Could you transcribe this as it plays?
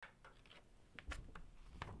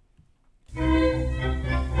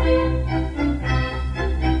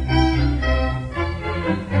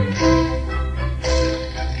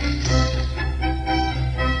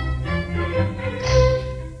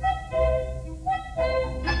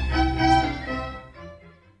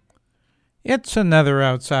It's another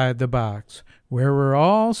Outside the Box, where we're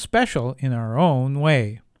all special in our own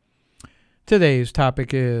way. Today's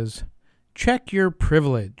topic is check your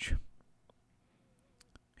privilege.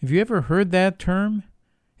 Have you ever heard that term?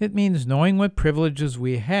 It means knowing what privileges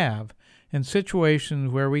we have in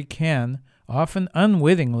situations where we can, often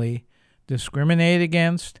unwittingly, discriminate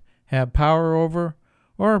against, have power over,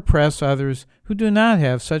 or oppress others who do not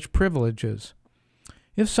have such privileges.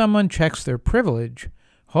 If someone checks their privilege,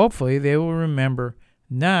 hopefully they will remember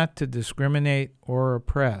not to discriminate or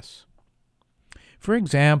oppress. For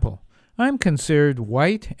example, I'm considered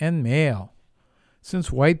white and male. Since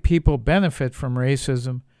white people benefit from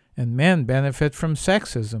racism and men benefit from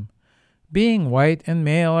sexism, being white and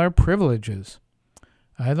male are privileges.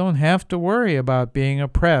 I don't have to worry about being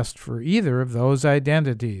oppressed for either of those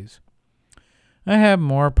identities. I have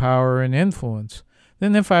more power and influence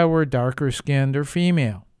than if I were darker skinned or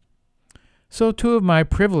female. So two of my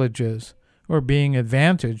privileges, or being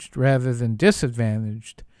advantaged rather than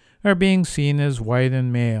disadvantaged, are being seen as white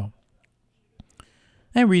and male.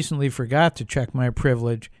 I recently forgot to check my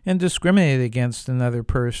privilege and discriminate against another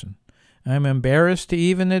person. I'm embarrassed to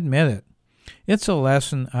even admit it. It's a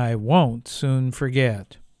lesson I won't soon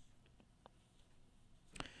forget.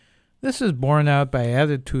 This is borne out by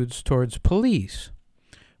attitudes towards police.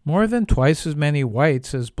 More than twice as many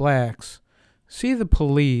whites as blacks see the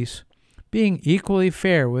police being equally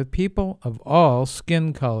fair with people of all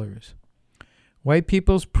skin colors. White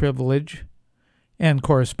people's privilege and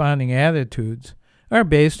corresponding attitudes are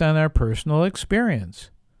based on our personal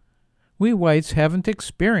experience. We whites haven't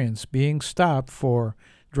experienced being stopped for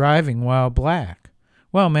driving while black,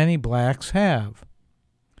 while many blacks have.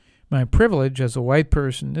 My privilege as a white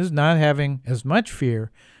person is not having as much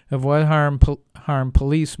fear of what harm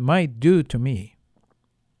police might do to me.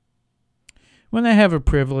 When I have a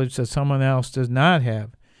privilege that someone else does not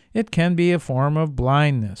have, it can be a form of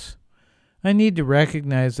blindness. I need to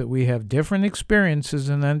recognize that we have different experiences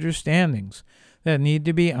and understandings that need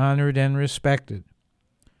to be honored and respected.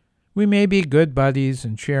 We may be good buddies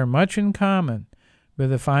and share much in common,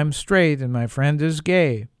 but if I'm straight and my friend is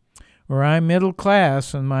gay, or I'm middle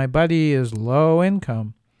class and my buddy is low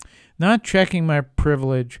income, not checking my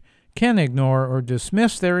privilege can ignore or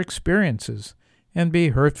dismiss their experiences and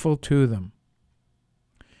be hurtful to them.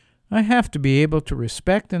 I have to be able to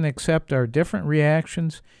respect and accept our different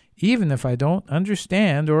reactions even if I don't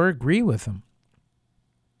understand or agree with them.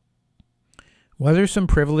 What are some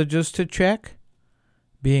privileges to check?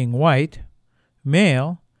 Being white,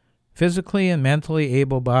 male, physically and mentally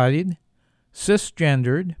able-bodied,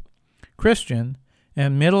 cisgendered, Christian,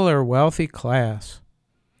 and middle or wealthy class.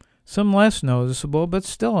 Some less noticeable but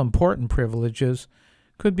still important privileges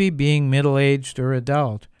could be being middle-aged or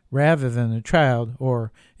adult rather than a child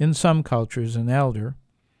or, in some cultures, an elder,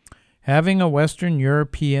 having a Western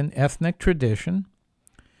European ethnic tradition,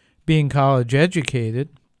 being college-educated,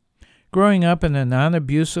 growing up in a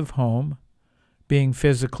non-abusive home, being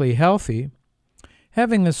physically healthy,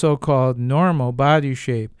 having a so-called normal body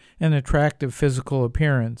shape and attractive physical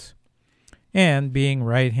appearance, and being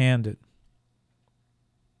right-handed.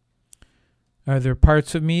 Are there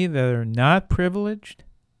parts of me that are not privileged?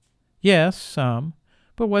 Yes, some,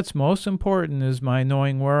 but what's most important is my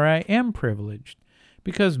knowing where I am privileged,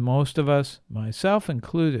 because most of us, myself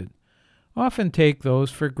included, often take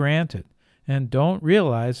those for granted and don't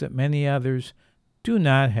realize that many others do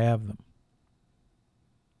not have them.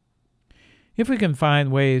 If we can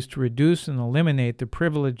find ways to reduce and eliminate the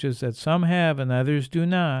privileges that some have and others do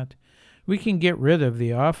not, we can get rid of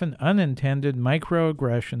the often unintended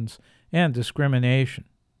microaggressions and discrimination.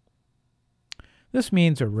 This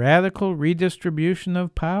means a radical redistribution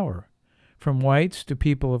of power, from whites to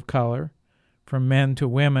people of color, from men to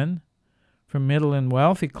women, from middle and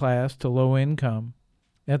wealthy class to low income,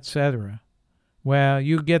 etc. Well,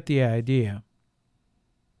 you get the idea.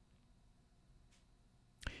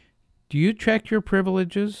 Do you check your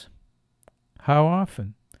privileges? How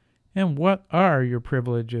often? And what are your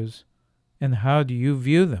privileges? And how do you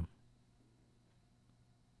view them?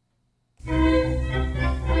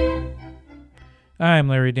 I'm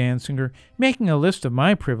Larry Dansinger, making a list of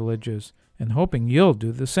my privileges and hoping you'll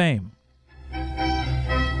do the same.